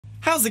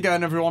How's it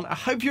going, everyone? I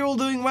hope you're all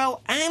doing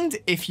well, and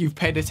if you've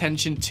paid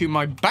attention to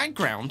my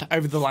background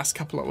over the last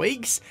couple of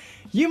weeks,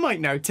 you might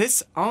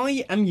notice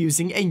I am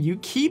using a new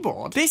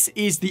keyboard. This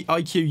is the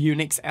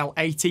IQunix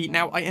L80.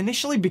 Now, I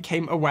initially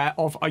became aware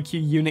of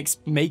IQunix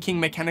making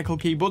mechanical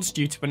keyboards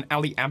due to an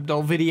Ali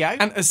Abdaal video,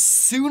 and as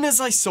soon as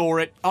I saw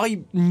it,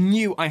 I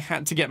knew I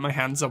had to get my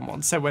hands on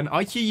one. So when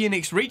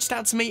IQunix reached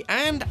out to me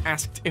and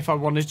asked if I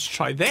wanted to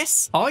try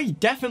this, I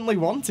definitely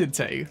wanted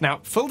to.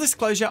 Now, full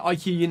disclosure,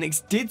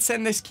 IQunix did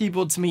send this keyboard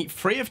to me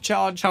free of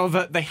charge.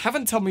 However, they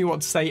haven't told me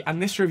what to say,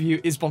 and this review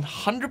is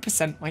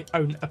 100% my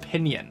own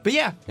opinion. But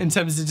yeah, in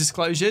terms of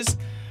disclosures,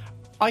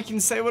 I can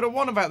say what I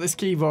want about this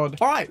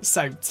keyboard. Alright,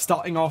 so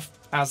starting off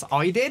as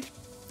I did,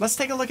 let's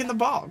take a look in the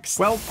box.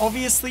 Well,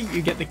 obviously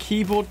you get the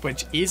keyboard,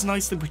 which is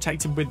nicely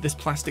protected with this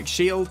plastic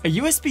shield, a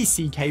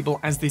USB-C cable,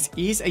 as this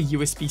is a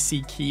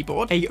USB-C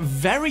keyboard, a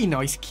very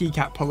nice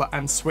keycap puller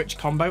and switch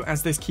combo,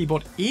 as this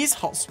keyboard is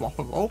hot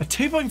swappable, a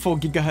 2.4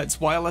 GHz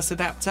wireless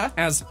adapter,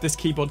 as this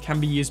keyboard can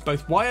be used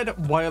both wired,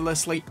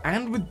 wirelessly,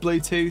 and with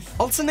Bluetooth,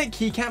 alternate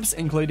keycaps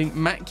including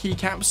matte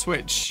keycaps,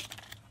 which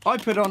I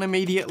put on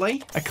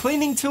immediately, a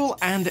cleaning tool,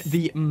 and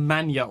the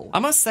manual. I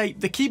must say,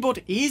 the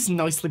keyboard is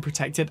nicely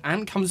protected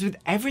and comes with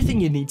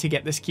everything you need to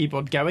get this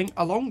keyboard going,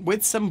 along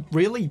with some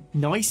really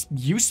nice,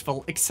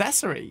 useful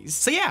accessories.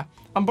 So yeah,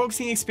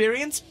 unboxing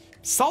experience,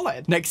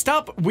 solid. Next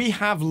up, we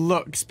have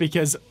looks,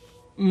 because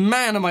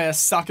man, am I a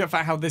sucker for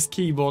how this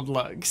keyboard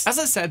looks. As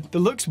I said, the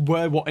looks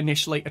were what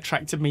initially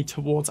attracted me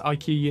towards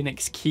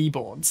IQunix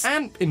keyboards,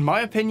 and in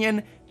my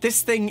opinion,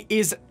 this thing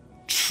is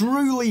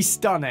truly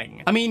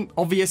stunning. I mean,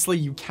 obviously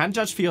you can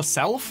judge for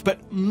yourself,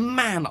 but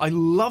man, I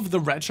love the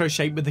retro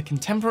shape with the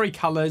contemporary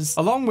colors,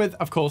 along with,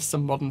 of course,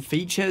 some modern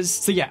features.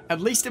 So yeah,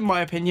 at least in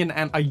my opinion,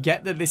 and I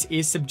get that this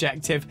is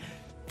subjective,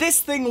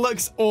 this thing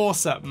looks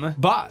awesome.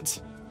 But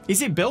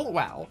is it built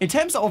well? In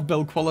terms of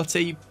build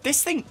quality,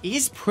 this thing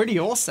is pretty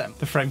awesome.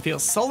 The frame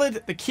feels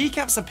solid, the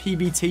keycaps are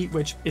PBT,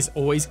 which is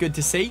always good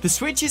to see. The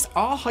switches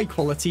are high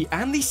quality,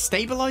 and the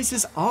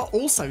stabilizers are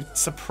also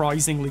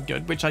surprisingly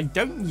good, which I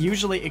don't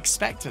usually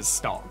expect as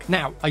stock.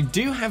 Now, I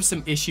do have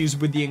some issues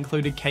with the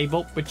included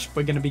cable, which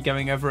we're going to be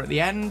going over at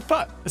the end,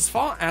 but as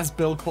far as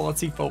build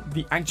quality for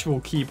the actual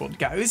keyboard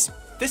goes,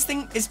 this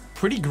thing is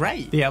pretty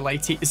great. The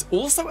L80 is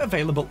also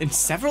available in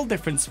several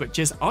different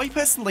switches. I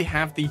personally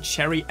have the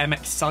Cherry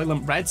MX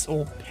Silent Reds,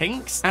 or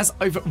Pinks, as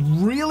I've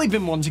really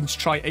been wanting to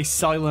try a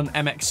Silent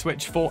MX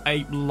switch for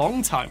a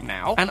long time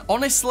now, and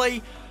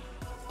honestly,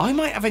 I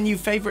might have a new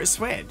favorite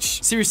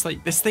switch. Seriously,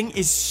 this thing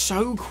is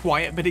so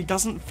quiet, but it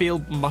doesn't feel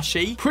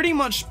mushy. Pretty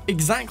much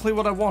exactly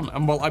what I want,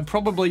 and while I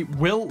probably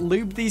will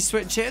lube these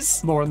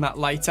switches, more on that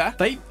later,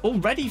 they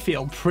already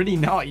feel pretty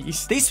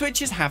nice. These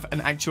switches have an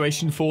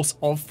actuation force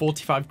of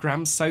 45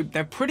 grams, so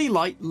they're pretty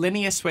light,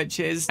 linear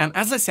switches, and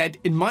as I said,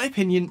 in my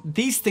opinion,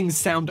 these things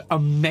sound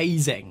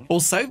amazing.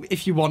 Also,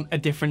 if you want a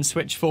different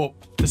switch for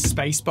the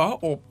spacebar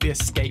or the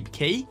escape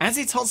key, as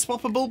it's hot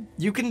swappable,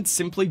 you can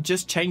simply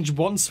just change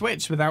one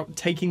switch without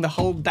taking the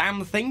whole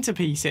damn thing to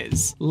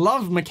pieces.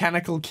 Love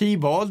mechanical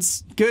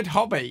keyboards. Good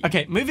hobby.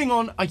 Okay, moving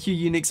on,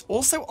 IQunix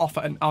also offer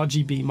an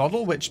RGB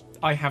model, which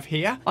I have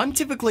here. I'm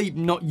typically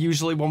not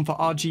usually one for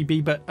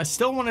RGB, but I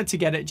still wanted to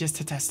get it just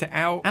to test it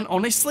out, and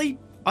honestly,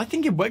 I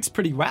think it works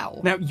pretty well.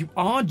 Now, you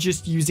are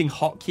just using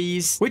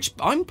hotkeys, which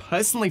I'm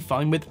personally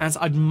fine with, as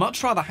I'd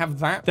much rather have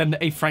that than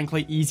a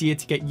frankly easier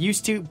to get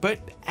used to, but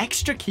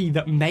extra key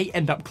that may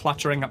end up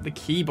cluttering up the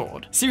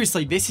keyboard.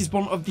 Seriously, this is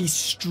one of the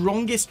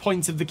strongest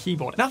points of the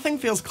keyboard. Nothing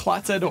feels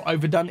cluttered or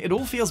overdone. It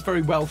all feels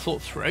very well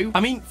thought through.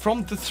 I mean,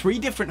 from the 3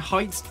 different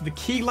heights to the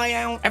key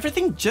layout,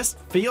 everything just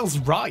feels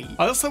right.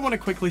 I also want to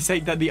quickly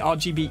say that the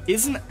RGB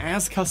isn't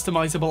as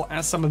customizable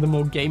as some of the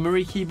more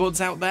gamery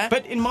keyboards out there,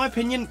 but in my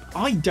opinion,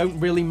 I don't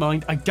really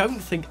mind. I don't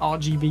think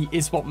RGB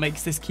is what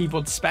makes this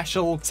keyboard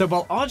special. So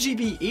while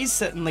RGB is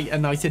certainly a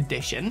nice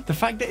addition, the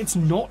fact that it's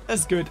not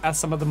as good as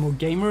some of the more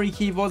gamery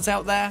keyboards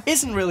out there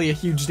isn't really a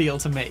huge deal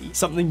to me.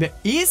 Something that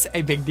is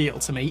a big deal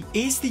to me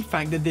is the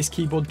fact that this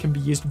keyboard can be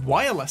used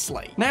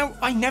wirelessly. Now,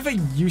 I never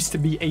used to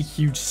be a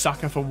huge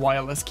sucker for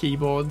wireless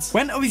keyboards.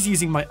 When I was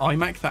using my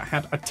iMac that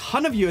had a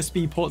ton of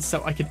USB ports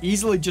so I could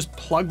easily just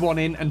plug one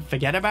in and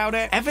forget about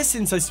it, ever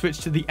since I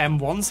switched to the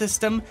M1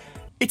 system,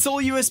 it's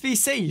all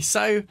USB-C,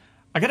 so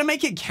I gotta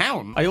make it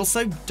count. I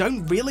also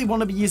don't really want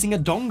to be using a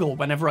dongle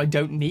whenever I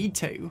don't need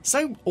to.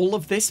 So all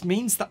of this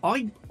means that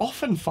I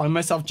often find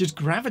myself just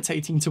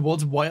gravitating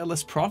towards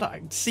wireless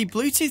products. The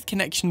Bluetooth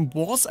connection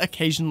was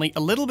occasionally a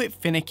little bit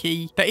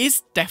finicky. There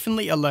is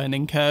definitely a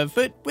learning curve,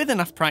 but with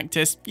enough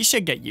practice, you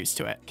should get used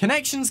to it.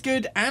 Connection's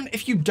good, and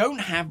if you don't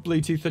have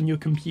Bluetooth on your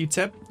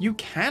computer, you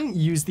can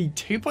use the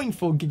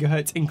 2.4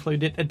 GHz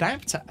included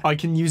adapter. I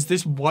can use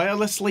this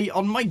wirelessly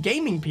on my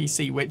gaming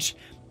PC, which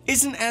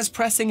isn't as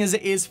pressing as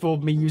it is for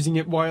me using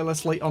it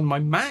wirelessly on my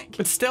Mac,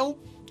 but still,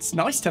 it's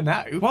nice to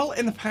know. While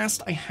in the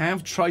past I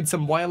have tried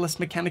some wireless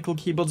mechanical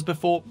keyboards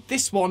before,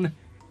 this one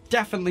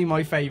definitely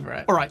my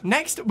favorite. All right,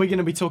 next we're going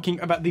to be talking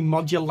about the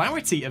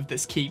modularity of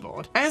this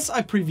keyboard. As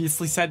I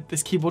previously said,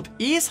 this keyboard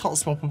is hot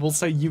swappable,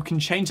 so you can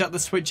change out the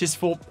switches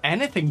for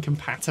anything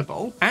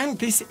compatible. And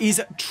this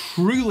is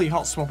truly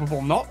hot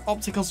swappable, not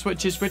optical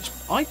switches, which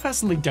I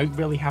personally don't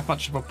really have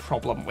much of a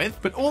problem with.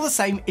 But all the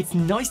same, it's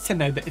nice to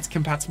know that it's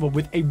compatible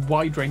with a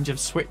wide range of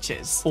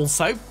switches.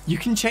 Also, you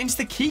can change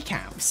the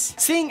keycaps.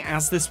 Seeing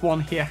as this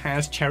one here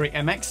has Cherry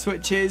MX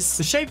switches,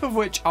 the shape of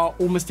which are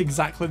almost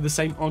exactly the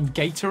same on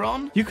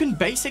Gateron, you can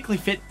basically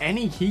fit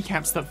any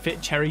keycaps that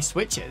fit Cherry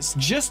switches.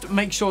 Just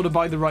make sure to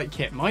buy the right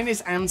kit. Mine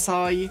is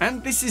ANSI,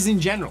 and this is in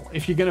general.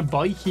 If you're going to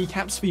buy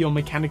keycaps for your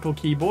mechanical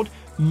keyboard,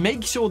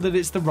 make sure that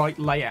it's the right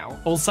layout.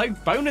 Also,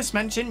 bonus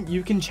mention,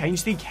 you can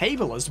change the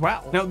cable as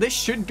well. Now, this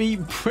should be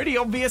pretty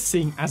obvious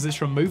seeing as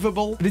it's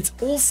removable, but it's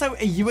also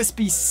a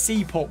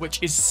USB-C port,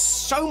 which is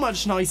so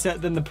much nicer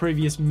than the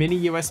previous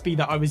mini USB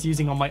that I was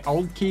using on my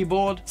old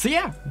keyboard. So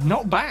yeah,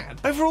 not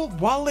bad. Overall,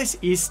 while this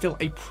is still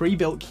a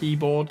pre-built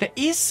keyboard, there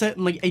is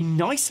certainly a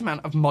nice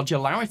amount of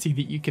modularity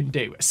that you can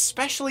do,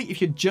 especially if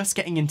you're just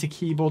getting into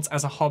keyboards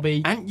as a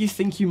hobby and you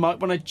think you might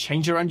want to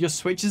change around your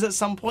switches at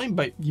some point,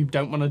 but you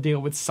don't want to deal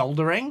with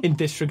soldering. In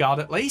this regard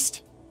at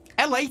least,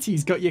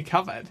 L80's got you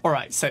covered. All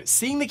right, so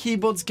seeing the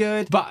keyboard's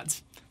good,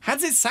 but how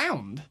does it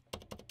sound?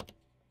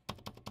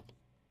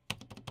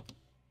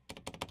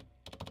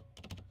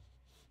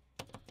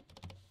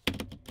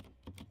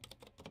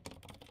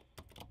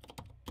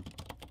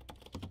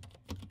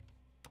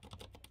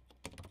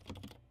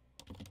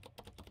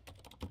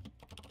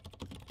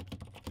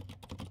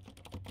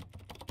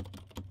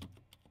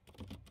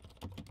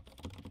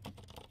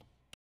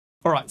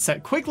 Alright, so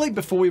quickly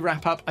before we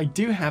wrap up, I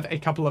do have a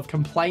couple of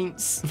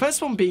complaints. The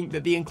first one being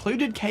that the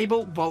included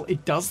cable, while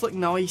it does look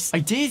nice, I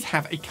did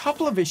have a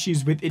couple of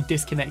issues with it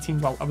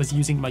disconnecting while I was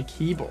using my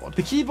keyboard.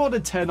 The keyboard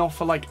had turned off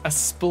for like a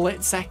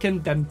split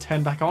second, then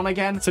turned back on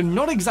again, so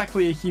not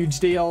exactly a huge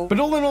deal. But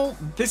all in all,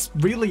 this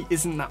really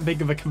isn't that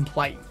big of a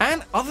complaint.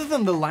 And other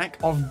than the lack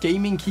of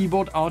gaming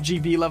keyboard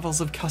RGB levels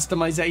of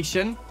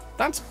customization,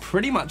 that's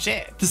pretty much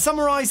it. To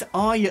summarize,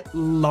 I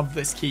love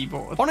this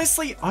keyboard.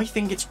 Honestly, I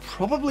think it's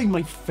probably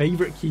my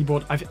favorite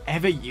keyboard I've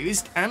ever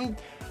used, and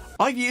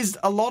I've used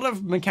a lot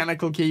of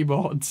mechanical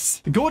keyboards.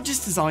 The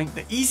gorgeous design,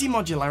 the easy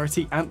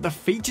modularity, and the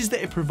features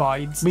that it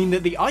provides mean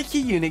that the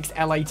IQunix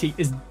L80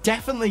 is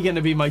definitely going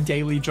to be my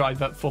daily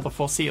driver for the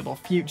foreseeable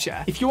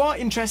future. If you are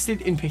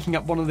interested in picking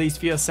up one of these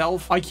for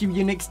yourself,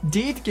 IQunix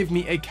did give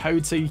me a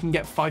code so you can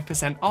get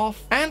 5%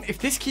 off. And if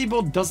this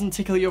keyboard doesn't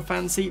tickle your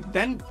fancy,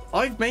 then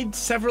I've made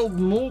several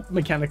more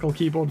mechanical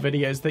keyboard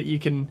videos that you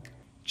can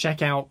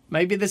check out.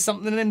 Maybe there's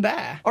something in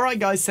there. All right,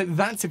 guys, so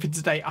that's it for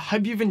today. I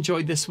hope you've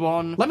enjoyed this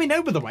one. Let me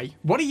know, by the way,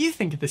 what do you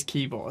think of this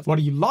keyboard? What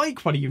do you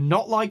like? What do you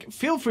not like?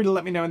 Feel free to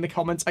let me know in the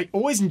comments. I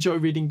always enjoy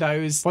reading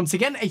those. Once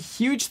again, a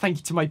huge thank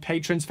you to my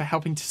patrons for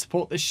helping to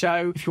support this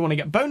show. If you want to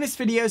get bonus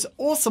videos,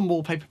 awesome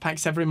wallpaper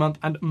packs every month,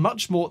 and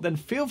much more, then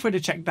feel free to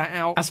check that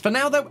out. As for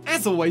now, though,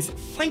 as always,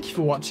 thank you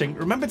for watching.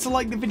 Remember to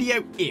like the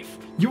video if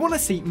you want to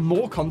see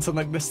more content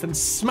like this, then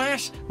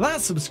smash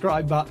that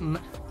subscribe button.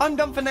 I'm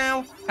done for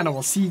now, and I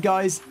will see you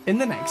guys in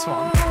the next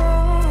one.